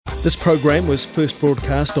This program was first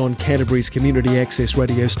broadcast on Canterbury's community access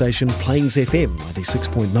radio station Plains FM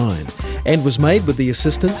 96.9 and was made with the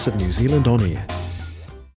assistance of New Zealand On Air.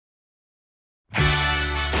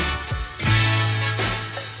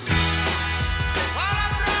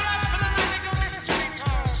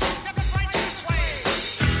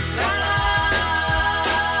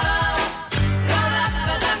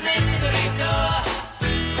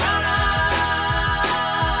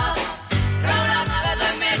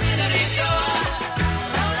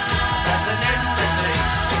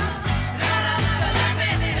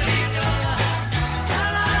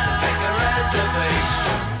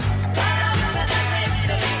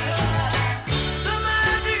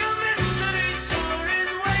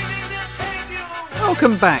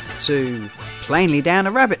 Welcome back to Plainly Down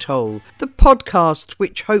a Rabbit Hole, the podcast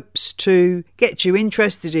which hopes to get you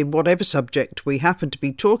interested in whatever subject we happen to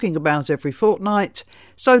be talking about every fortnight,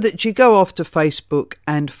 so that you go off to Facebook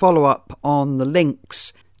and follow up on the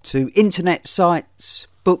links to internet sites,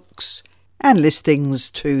 books and listings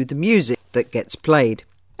to the music that gets played,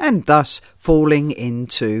 and thus falling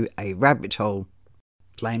into a rabbit hole,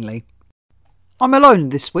 plainly. I'm alone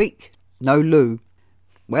this week, no Lou.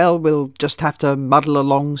 Well, we'll just have to muddle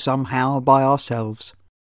along somehow by ourselves.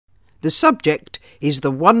 The subject is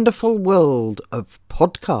the wonderful world of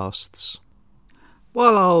podcasts.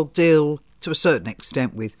 While I'll deal to a certain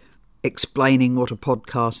extent with explaining what a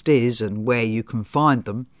podcast is and where you can find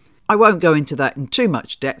them, I won't go into that in too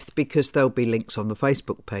much depth because there'll be links on the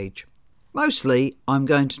Facebook page. Mostly, I'm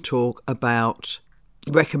going to talk about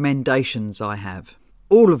recommendations I have,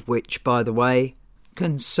 all of which, by the way,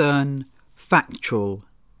 concern factual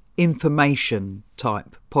information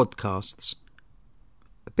type podcasts,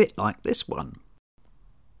 a bit like this one.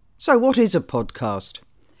 So what is a podcast?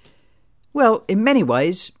 Well, in many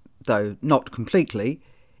ways, though not completely,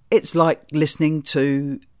 it's like listening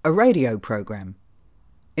to a radio program.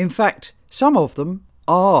 In fact, some of them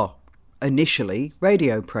are initially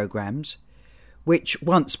radio programs which,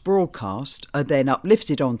 once broadcast, are then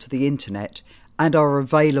uplifted onto the internet and are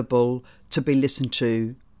available to be listened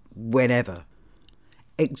to whenever.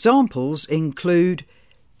 Examples include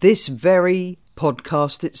this very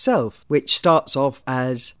podcast itself, which starts off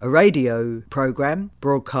as a radio program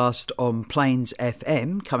broadcast on Plains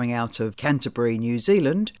FM coming out of Canterbury, New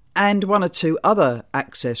Zealand, and one or two other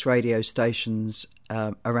access radio stations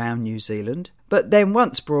around New Zealand. But then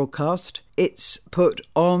once broadcast, it's put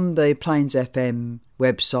on the Plains FM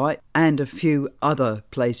website and a few other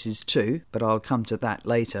places too, but I'll come to that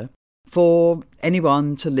later, for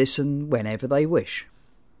anyone to listen whenever they wish.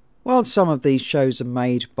 While some of these shows are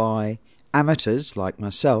made by amateurs like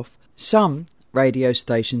myself, some radio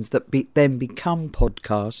stations that then become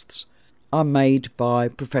podcasts are made by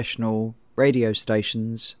professional radio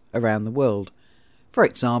stations around the world. For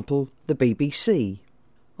example, the BBC.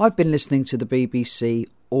 I've been listening to the BBC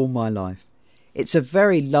all my life. It's a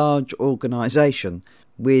very large organisation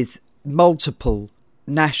with multiple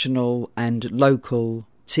national and local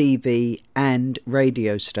TV and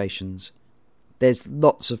radio stations. There's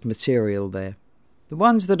lots of material there. The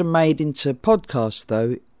ones that are made into podcasts,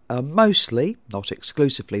 though, are mostly, not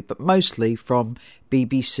exclusively, but mostly from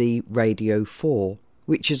BBC Radio 4,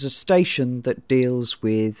 which is a station that deals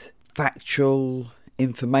with factual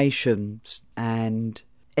information and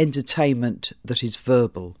entertainment that is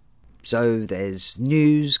verbal. So there's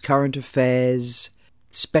news, current affairs,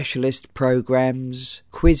 specialist programmes,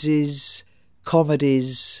 quizzes,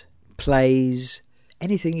 comedies, plays,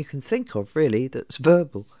 anything you can think of, really, that's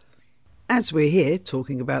verbal. As we're here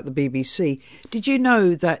talking about the BBC, did you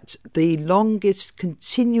know that the longest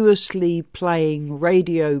continuously playing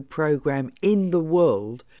radio programme in the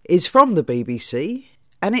world is from the BBC?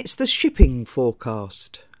 And it's the shipping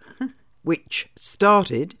forecast, which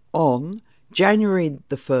started on January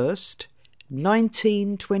the 1st,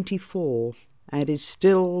 1924, and is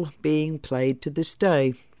still being played to this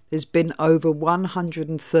day. There's been over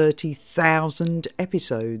 130,000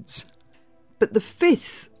 episodes. But the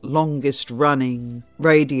fifth longest running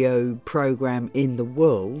radio programme in the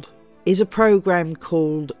world is a programme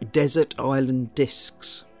called Desert Island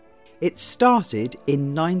Discs. It started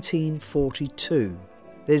in 1942.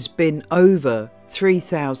 There's been over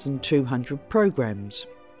 3,200 programmes.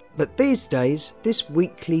 But these days, this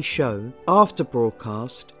weekly show, after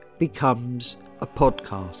broadcast, becomes a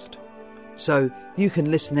podcast. So you can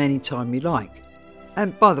listen anytime you like.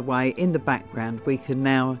 And by the way, in the background we can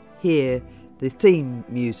now hear the theme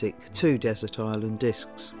music to Desert Island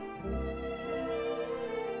Discs.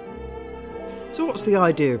 So what's the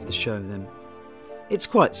idea of the show then? It's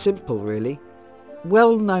quite simple really.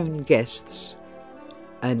 Well-known guests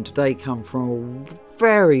and they come from a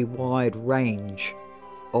very wide range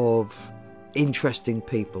of interesting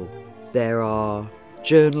people. There are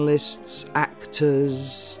journalists,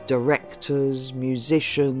 actors, directors,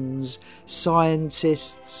 musicians,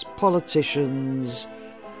 scientists, politicians,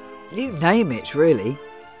 you name it really,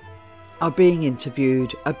 are being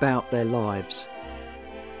interviewed about their lives.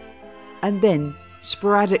 And then,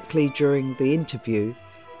 sporadically during the interview,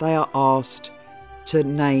 they are asked to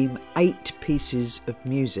name 8 pieces of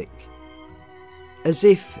music, as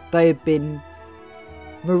if they had been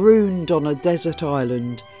marooned on a desert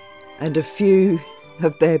island and a few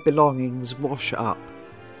of their belongings wash up.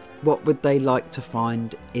 What would they like to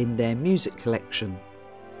find in their music collection?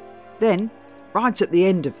 Then, right at the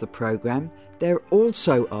end of the programme, they're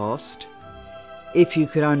also asked, if you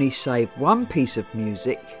could only save one piece of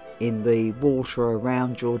music in the water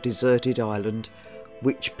around your deserted island,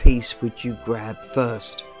 which piece would you grab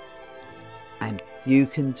first? And you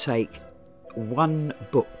can take one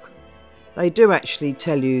book. They do actually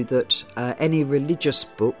tell you that any religious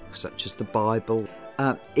book, such as the Bible,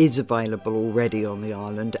 is available already on the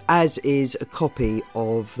island, as is a copy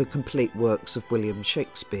of the complete works of William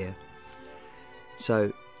Shakespeare.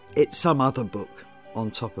 So it's some other book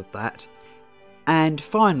on top of that. And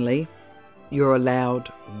finally, you're allowed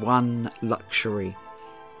one luxury.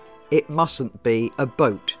 It mustn't be a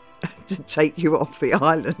boat to take you off the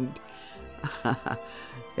island.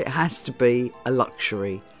 It has to be a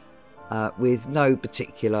luxury with no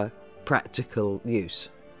particular practical use.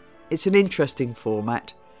 It's an interesting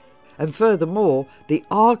format. And furthermore, the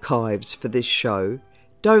archives for this show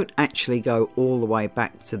don't actually go all the way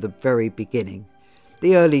back to the very beginning.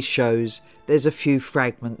 The early shows, there's a few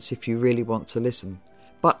fragments if you really want to listen.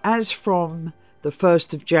 But as from the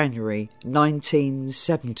 1st of January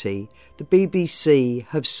 1970, the BBC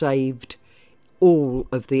have saved all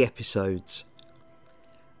of the episodes,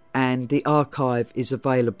 and the archive is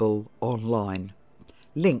available online.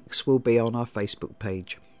 Links will be on our Facebook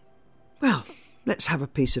page. Well, let's have a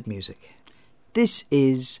piece of music. This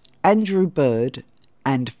is Andrew Bird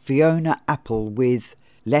and Fiona Apple with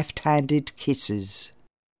Left-Handed Kisses.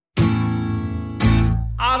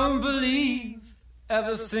 I don't believe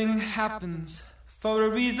everything happens for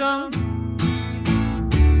a reason.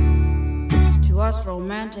 To us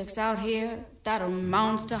romantics out here, that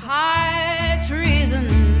amounts to high treason.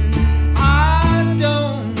 I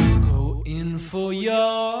don't go in for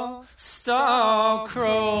your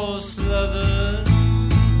star-crossed lover.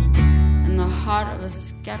 In the heart of a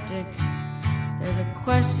skeptic, there's a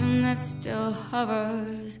question that still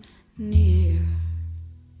hovers near.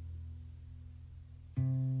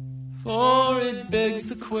 For it begs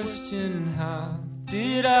the question, how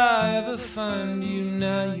did I ever find you?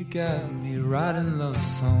 Now you got me writing love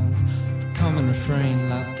songs, the common refrain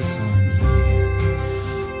like this one here.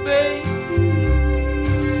 Baby,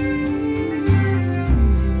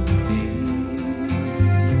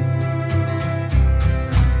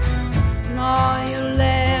 and all your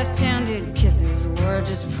left-handed kisses were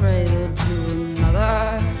just prelude to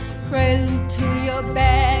another, prelude to your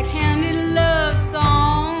backhanded love song.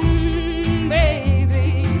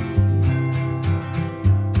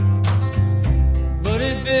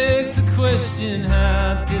 Begs the question,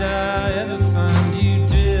 how did I ever find you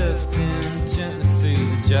drifting gently through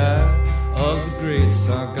the gyre of the great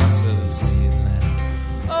Sargasso Sea Atlantic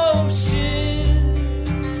Ocean?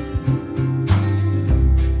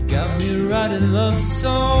 Got me writing love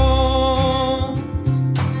songs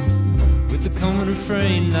with a common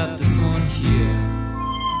refrain like this one here.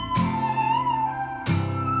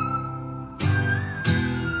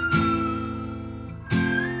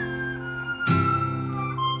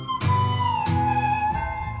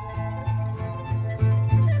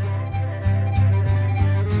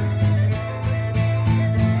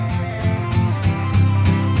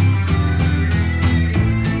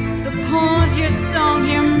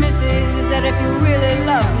 That if you really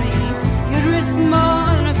love me, you'd risk more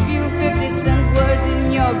than a few 50-cent words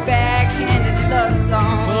in your backhanded love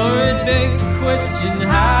song. For it begs the question,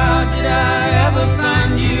 how did I ever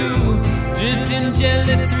find you drifting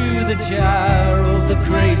gently through the gyre of the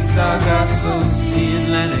great Sargasso Sea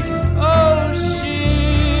Atlantic Ocean?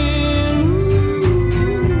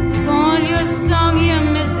 On your song, you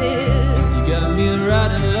misses. You got me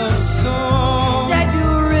writing love songs that you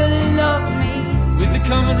really love me, with the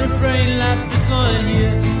common refrain like this one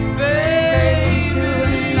here, baby. To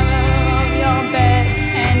another of your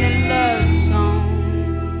backhanded love song.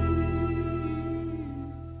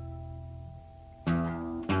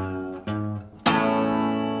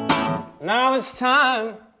 Now it's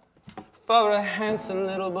time for a handsome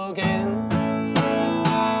little bouquet.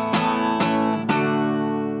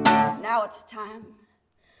 now it's time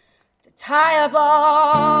to tie up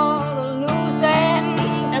all the loose ends.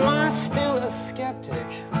 Am I still a skeptic?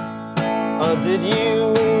 Or did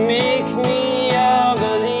you make me a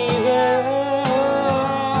believer?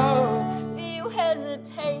 Do you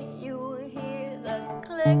hesitate? You hear the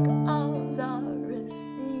click of the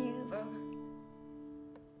receiver.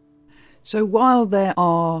 So while there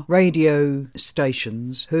are radio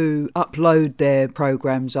stations who upload their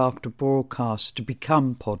programmes after broadcast to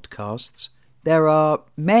become podcasts, there are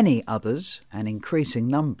many others, and increasing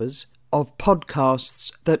numbers, of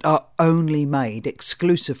podcasts that are only made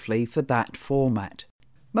exclusively for that format.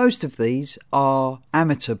 Most of these are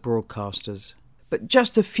amateur broadcasters, but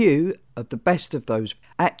just a few of the best of those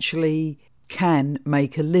actually can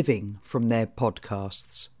make a living from their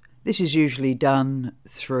podcasts. This is usually done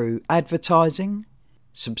through advertising,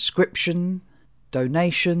 subscription,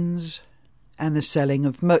 donations, and the selling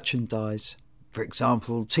of merchandise. For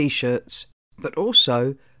example, t-shirts, but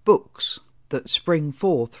also books that spring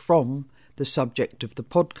forth from the subject of the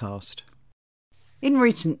podcast. In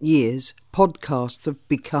recent years, podcasts have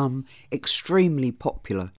become extremely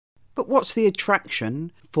popular. But what's the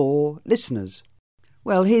attraction for listeners?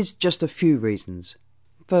 Well, here's just a few reasons.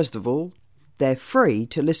 First of all, they're free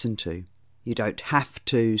to listen to. You don't have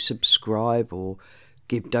to subscribe or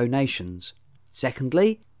give donations.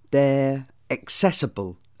 Secondly, they're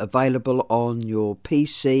accessible, available on your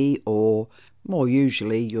PC or, more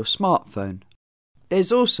usually, your smartphone.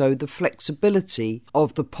 There's also the flexibility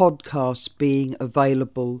of the podcasts being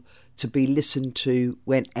available to be listened to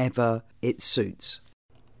whenever it suits.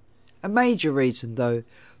 A major reason, though,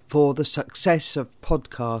 for the success of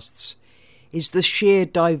podcasts is the sheer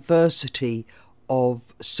diversity of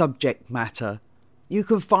subject matter. You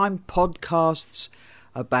can find podcasts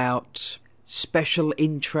about special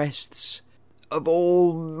interests of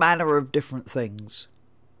all manner of different things.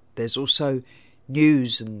 There's also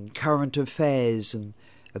news and current affairs and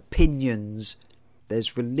opinions.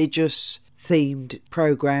 There's religious themed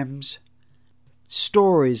programs,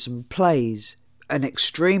 stories and plays. An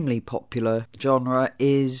extremely popular genre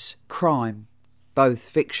is crime, both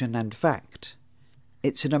fiction and fact.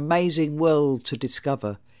 It's an amazing world to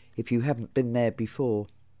discover if you haven't been there before.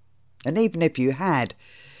 And even if you had,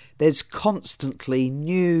 there's constantly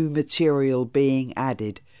new material being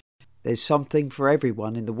added. There's something for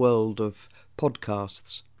everyone in the world of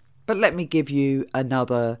podcasts. But let me give you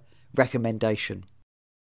another recommendation.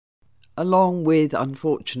 Along with,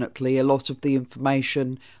 unfortunately, a lot of the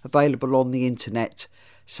information available on the internet,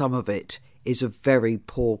 some of it is of very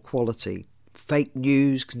poor quality. Fake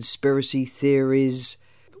news, conspiracy theories,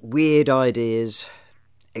 weird ideas,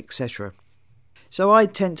 etc. So I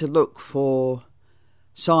tend to look for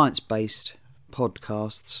science-based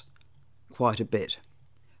podcasts quite a bit,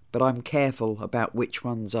 but I'm careful about which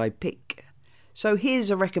ones I pick. So here's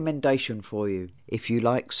a recommendation for you. If you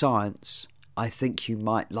like science, I think you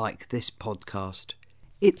might like this podcast.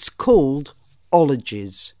 It's called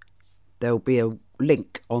Ologies. There'll be a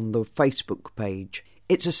link on the Facebook page.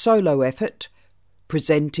 It's a solo effort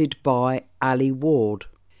presented by Ali Ward.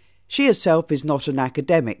 She herself is not an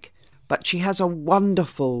academic, but she has a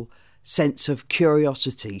wonderful sense of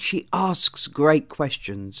curiosity. She asks great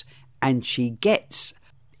questions and she gets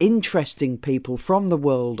interesting people from the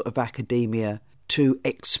world of academia to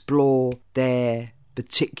explore their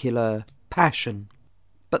particular passion.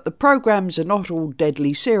 But the programmes are not all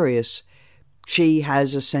deadly serious. She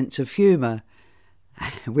has a sense of humour,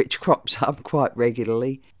 which crops up quite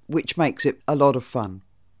regularly, which makes it a lot of fun.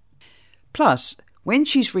 Plus, when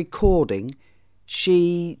she's recording,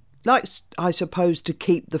 she likes, I suppose, to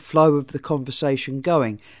keep the flow of the conversation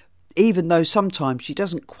going, even though sometimes she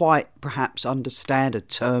doesn't quite perhaps understand a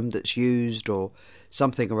term that's used or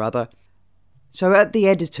something or other. So at the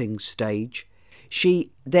editing stage,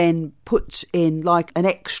 she then puts in like an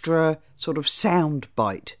extra sort of sound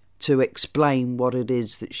bite to explain what it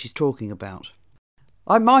is that she's talking about.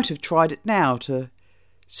 I might have tried it now to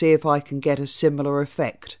see if I can get a similar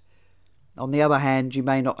effect. On the other hand, you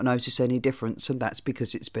may not notice any difference, and that's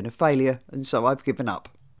because it's been a failure, and so I've given up.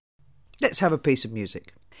 Let's have a piece of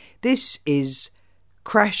music. This is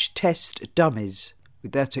Crash Test Dummies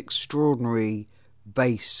with that extraordinary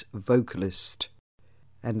bass vocalist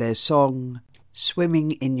and their song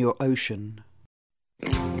Swimming in Your Ocean.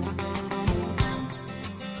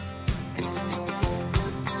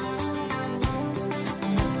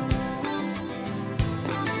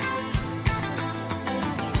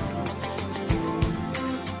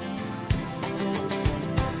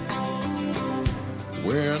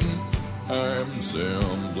 When I'm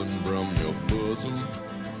sounding from your bosom,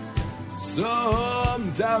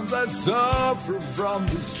 Sometimes I suffer from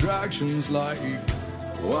distractions like,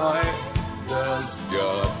 why does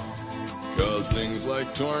God cause things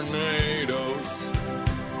like tornadoes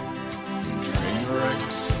and train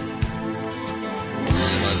wrecks?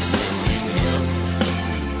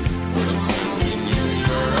 When I'm swimming in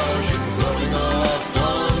your ocean, floating off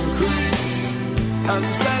dawn creeks and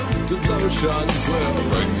scented lotions, well,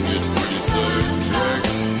 I can get pretty sidetracked.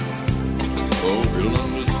 Hope you'll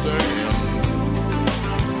understand.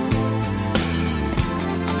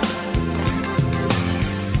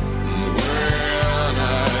 When I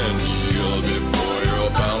kneel before your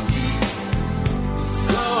bounty,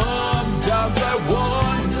 sometimes I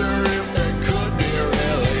wonder if there could be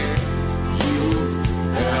really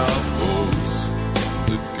UFOs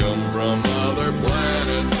that come from other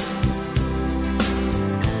planets.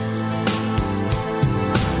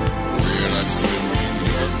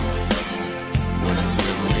 When I'm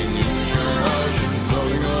swimming in your ocean,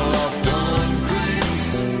 floating off dawn creeks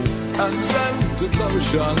and scented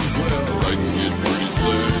lotions, well, I can get pretty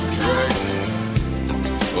sidetracked.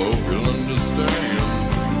 Hope you'll understand.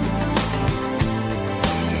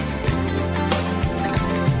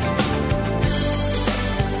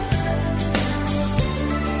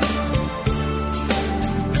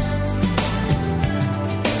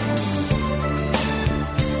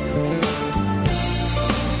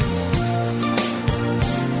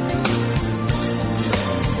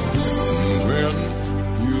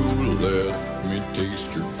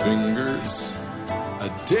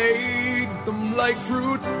 Take them like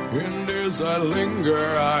fruit, and as I linger,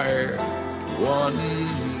 I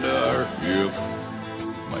wonder if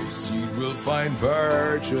my seed will find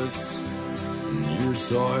purchase in your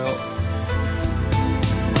soil.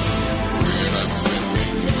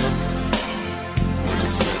 When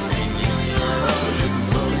I'm swimming in your ocean,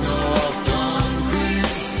 floating off dawn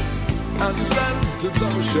creeks and scented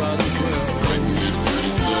lotions, well, I can get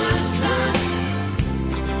pretty sidetracked.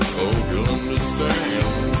 Hope you'll understand.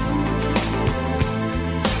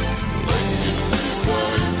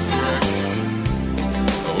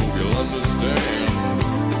 Hope you'll understand.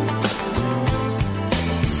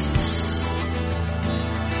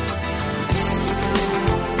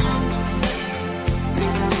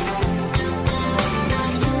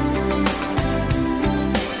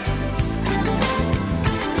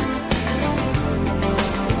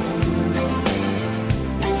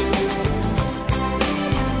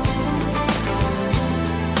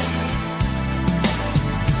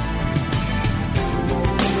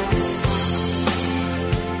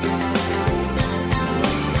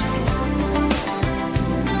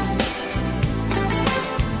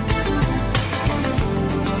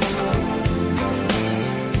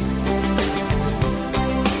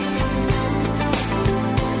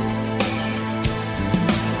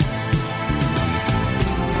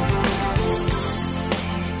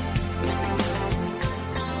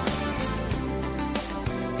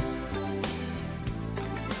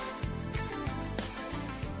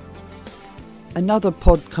 Another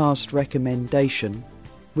podcast recommendation,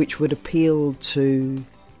 which would appeal to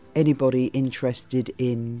anybody interested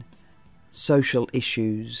in social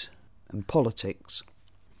issues and politics,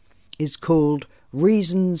 is called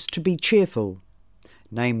Reasons to be Cheerful,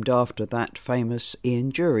 named after that famous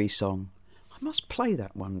Ian Dury song. I must play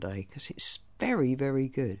that one day because it's very, very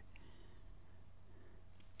good.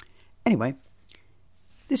 Anyway,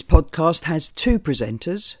 this podcast has two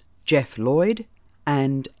presenters, Jeff Lloyd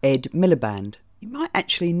and Ed Miliband. You might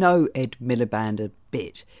actually know Ed Miliband a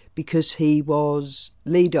bit because he was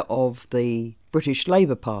leader of the British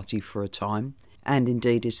Labour Party for a time and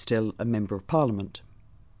indeed is still a Member of Parliament.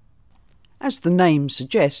 As the name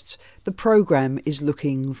suggests, the programme is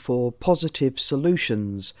looking for positive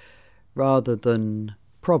solutions rather than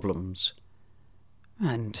problems.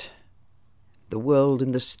 And the world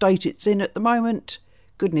in the state it's in at the moment,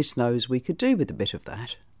 goodness knows we could do with a bit of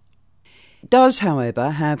that. It does, however,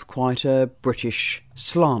 have quite a British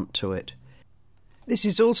slant to it. This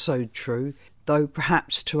is also true, though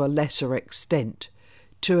perhaps to a lesser extent,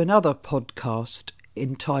 to another podcast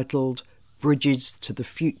entitled Bridges to the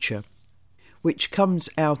Future, which comes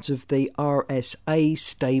out of the RSA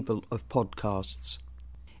stable of podcasts.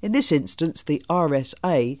 In this instance, the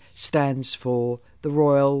RSA stands for the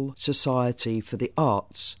Royal Society for the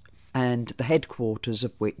Arts, and the headquarters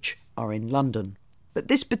of which are in London. But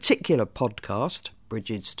this particular podcast,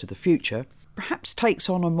 Bridges to the Future, perhaps takes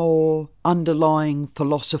on a more underlying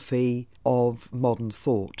philosophy of modern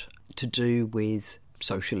thought to do with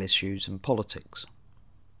social issues and politics.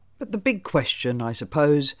 But the big question, I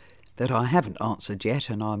suppose, that I haven't answered yet,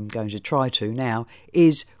 and I'm going to try to now,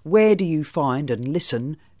 is where do you find and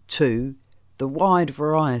listen to the wide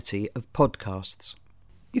variety of podcasts.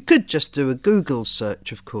 You could just do a Google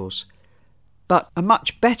search, of course, but a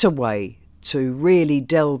much better way to really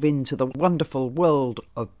delve into the wonderful world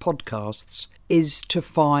of podcasts is to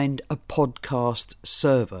find a podcast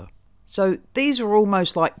server. So these are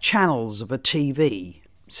almost like channels of a TV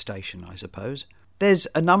station, I suppose. There's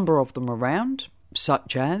a number of them around,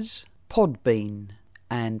 such as Podbean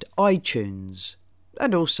and iTunes,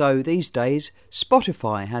 and also these days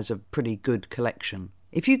Spotify has a pretty good collection.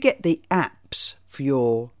 If you get the apps for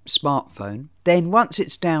your smartphone, then once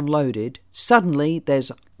it's downloaded, suddenly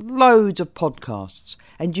there's loads of podcasts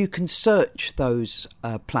and you can search those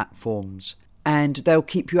platforms and they'll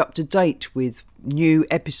keep you up to date with new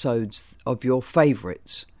episodes of your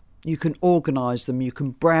favourites. You can organise them, you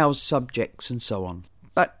can browse subjects and so on.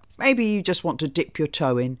 But maybe you just want to dip your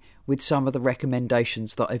toe in with some of the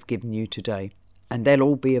recommendations that I've given you today, and they'll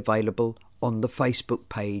all be available on the Facebook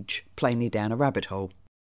page, Plainly Down a Rabbit Hole.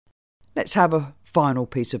 Let's have a final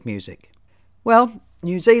piece of music. Well,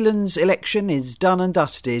 New Zealand's election is done and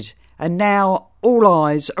dusted, and now all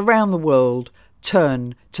eyes around the world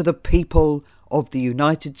turn to the people of the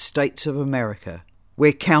United States of America.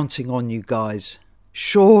 We're counting on you guys.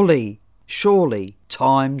 Surely,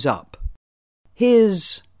 time's up.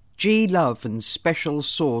 Here's G Love and Special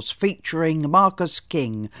Sauce featuring Marcus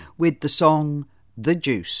King with the song The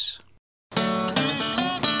Juice.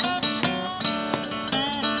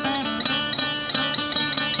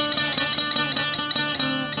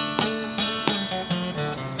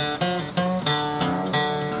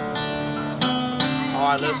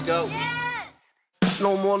 Let's go.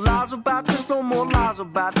 No more lies about this, no more lies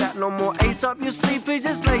about that. No more ace up your sleeve, please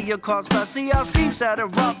just lay your cards flat. See how peeps had it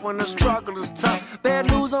rough when the struggle is tough.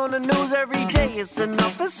 Bad news on the news every day, it's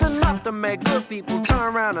enough to make good people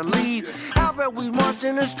turn around and leave. How about we march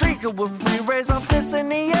in the street with free, raise our fists in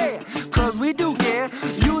the air, cause we do care.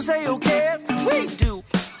 You say who cares? We do.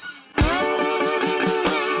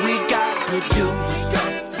 We got the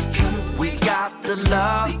juice, we got the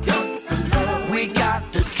love, we got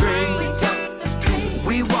the dream.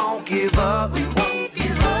 We won't give up. We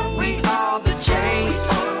are the change.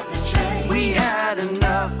 We had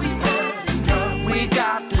enough. We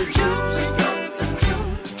got the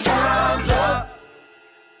juice. Time's up.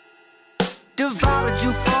 Divided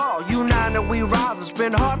you fall, united we rise. It's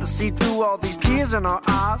been hard to see through all these tears in our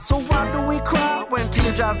eyes. So why do we cry when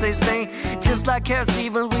teardrops they stain? Just like Cat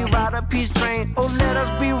Stevens, we ride a peace train. Oh, let us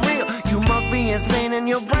be real. You must be insane in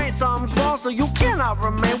your brain. Something's wrong, so you cannot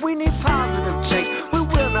remain. We need positive change. We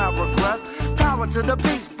will not regress. Power to the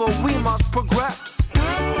peaceful, we must progress.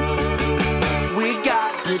 We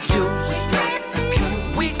got the juice.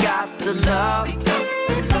 We got the love.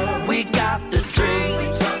 We got the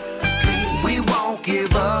dream. We won't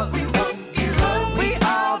give up. We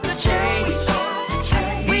are the change.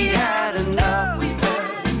 We had enough.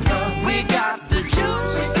 We got the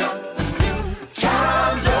juice.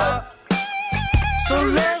 Time's up. So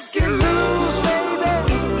let's get loose,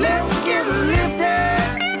 baby. Let's get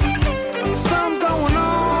lifted. Something going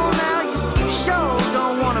on now. You sure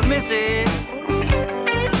don't wanna miss it.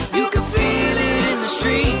 You can feel it in the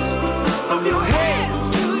streets, from your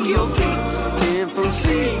hands to your feet, and from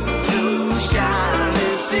sea to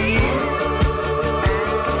shining sea.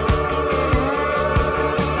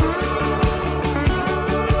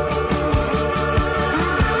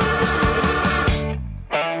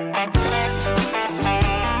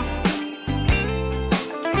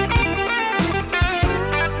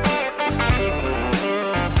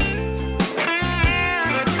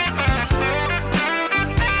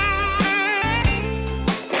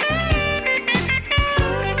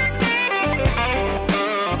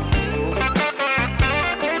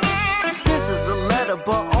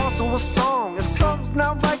 But also a song. If something's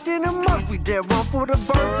not right, then it must be dead wrong. For the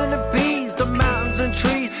birds and the bees, the mountains and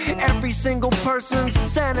trees, every single person's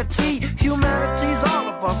sanity. Humanity's all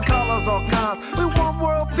of us, colors, all kinds. We want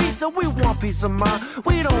world peace and we want peace of mind.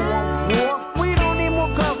 We don't want war, we don't need more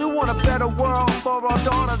guns. We want a better world for our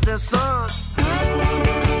daughters and sons.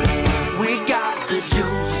 We got the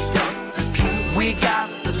juice, we got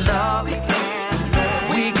the love,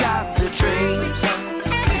 we got the dreams.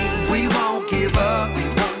 We won't give up.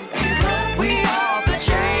 We are the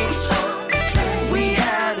change. We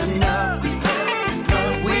had enough.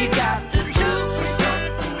 We got the juice.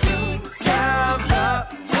 Time's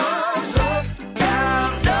up. Time's up.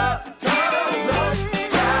 Time's up. Time's up.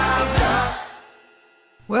 Time's up.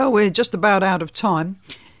 Well, we're just about out of time.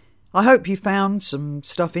 I hope you found some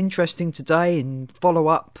stuff interesting today and follow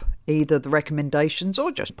up either the recommendations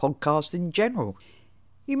or just podcasts in general.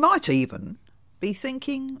 You might even be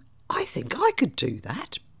thinking, I think I could do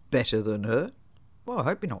that. better than her. Well, I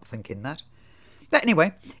hope you're not thinking that. But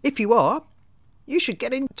anyway, if you are, you should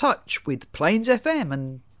get in touch with Plains FM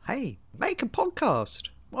and, hey, make a podcast.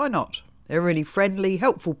 Why not? They're really friendly,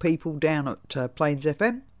 helpful people down at Plains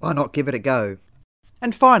FM. Why not give it a go?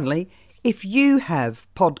 And finally, if you have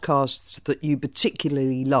podcasts that you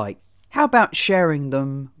particularly like, how about sharing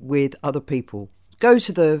them with other people? Go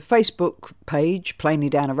to the Facebook page, Plainly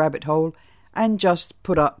Down a Rabbit Hole, and just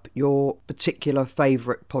put up your particular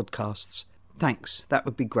favourite podcasts. Thanks, that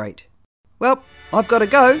would be great. Well, I've got to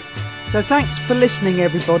go. So thanks for listening,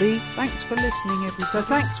 everybody. Thanks for listening, everybody. So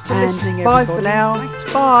thanks for listening, everybody. Bye for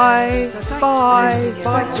now. Bye. Bye.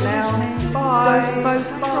 Bye for now. Bye.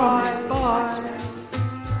 Bye.